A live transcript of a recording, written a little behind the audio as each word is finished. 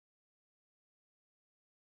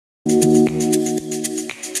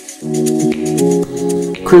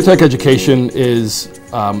Career Tech education is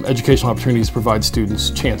educational opportunities to provide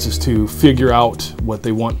students chances to figure out what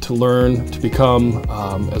they want to learn, to become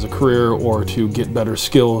as a career, or to get better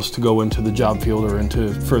skills to go into the job field or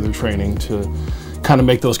into further training to kind of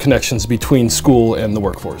make those connections between school and the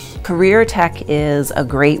workforce. Career Tech is a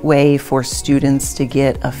great way for students to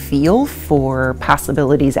get a feel for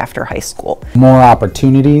possibilities after high school. More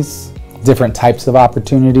opportunities, different types of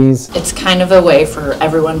opportunities. It's kind of a way for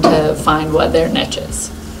everyone to find what their niche is.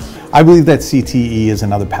 I believe that CTE is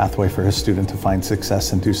another pathway for a student to find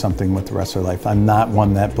success and do something with the rest of their life. I'm not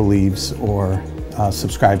one that believes or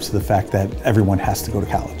subscribes to the fact that everyone has to go to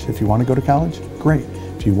college. If you want to go to college, great.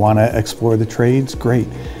 If you want to explore the trades, great.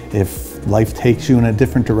 If life takes you in a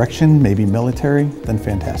different direction, maybe military, then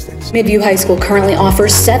fantastic. Midview High School currently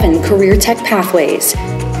offers 7 career tech pathways.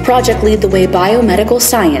 Project Lead the Way Biomedical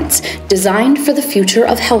Science, designed for the future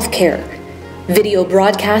of healthcare. Video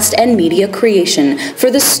broadcast and media creation for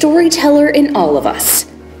the storyteller in all of us.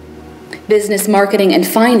 Business Marketing and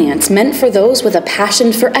Finance, meant for those with a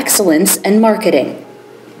passion for excellence and marketing.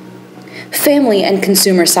 Family and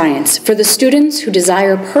Consumer Science, for the students who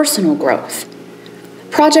desire personal growth.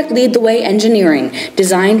 Project Lead the Way Engineering,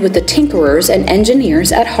 designed with the tinkerers and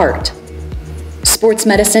engineers at heart. Sports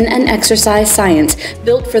Medicine and Exercise Science,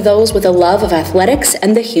 built for those with a love of athletics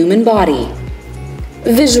and the human body.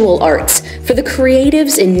 Visual Arts, for the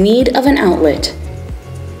creatives in need of an outlet.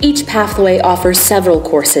 Each pathway offers several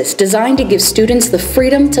courses designed to give students the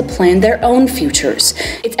freedom to plan their own futures.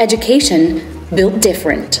 It's education built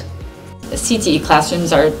different. The CTE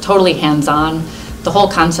classrooms are totally hands-on. The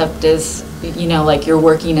whole concept is, like you're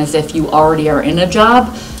working as if you already are in a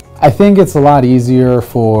job. I think it's a lot easier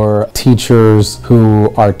for teachers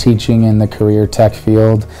who are teaching in the career tech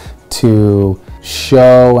field to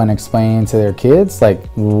show and explain to their kids like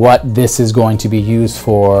what this is going to be used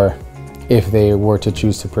for if they were to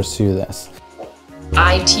choose to pursue this.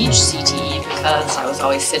 I teach CTE because I was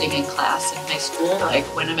always sitting in class in high school, like,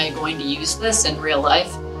 when am I going to use this in real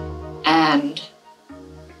life? And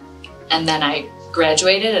then I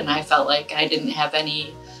graduated and I felt like I didn't have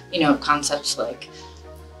any, concepts like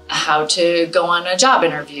how to go on a job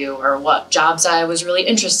interview, or what jobs I was really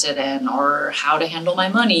interested in, or how to handle my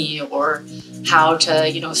money, or how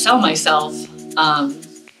to, sell myself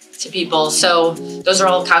to people. So those are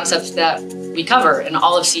all concepts that we cover, and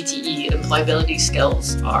all of CTE. Employability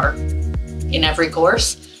skills are in every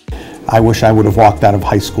course. I wish I would have walked out of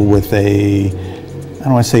high school with I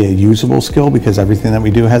don't want to say a usable skill, because everything that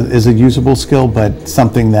we do is a usable skill, but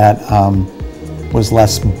something that was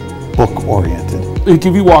less book-oriented. If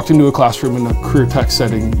you walked into a classroom in a career tech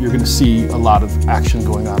setting, you're going to see a lot of action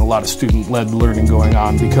going on, a lot of student-led learning going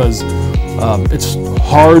on, because it's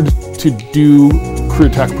hard to do career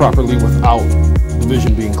tech properly without the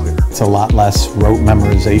vision being clear. It's a lot less rote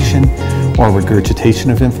memorization or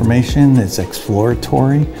regurgitation of information. It's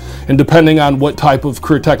exploratory. And depending on what type of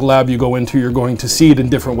career tech lab you go into, you're going to see it in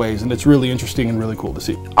different ways, and it's really interesting and really cool to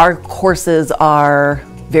see. Our courses are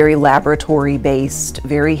very laboratory based,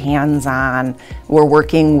 very hands-on. We're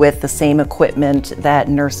working with the same equipment that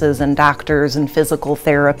nurses and doctors and physical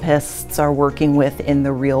therapists are working with in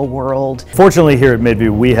the real world. Fortunately, here at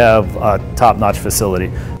Midview, we have a top-notch facility.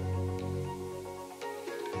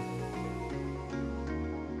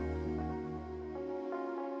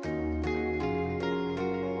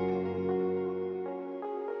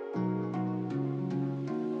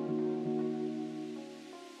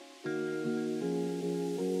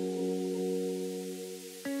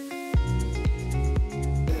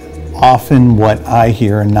 Often what I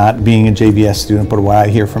hear, and not being a JVS student, but what I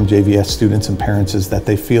hear from JVS students and parents, is that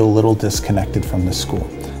they feel a little disconnected from the school.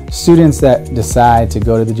 Students that decide to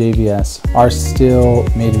go to the JVS are still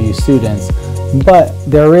Midview students, but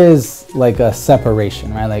there is like a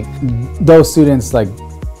separation, right? Like those students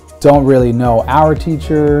don't really know our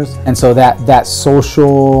teachers, and so that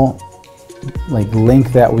social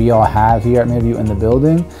link that we all have here at Midview in the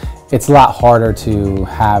building, it's a lot harder to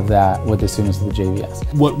have that with the students of the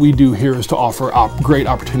JVS. What we do here is to offer great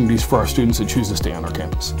opportunities for our students that choose to stay on our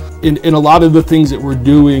campus. And a lot of the things that we're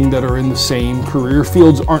doing that are in the same career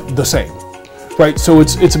fields aren't the same, right? So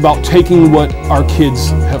it's about taking what our kids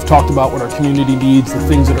have talked about, what our community needs, the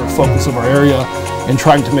things that are a focus of our area, and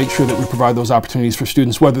trying to make sure that we provide those opportunities for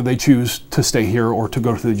students, whether they choose to stay here or to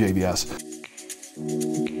go to the JVS.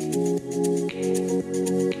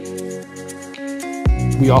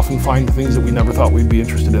 We often find the things that we never thought we'd be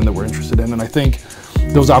interested in that we're interested in, and I think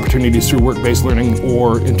those opportunities through work-based learning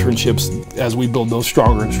or internships, as we build those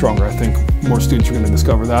stronger and stronger, I think more students are going to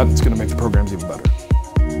discover that, and it's going to make the programs even better.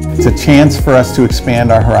 It's a chance for us to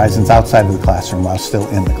expand our horizons outside of the classroom while still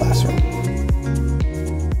in the classroom.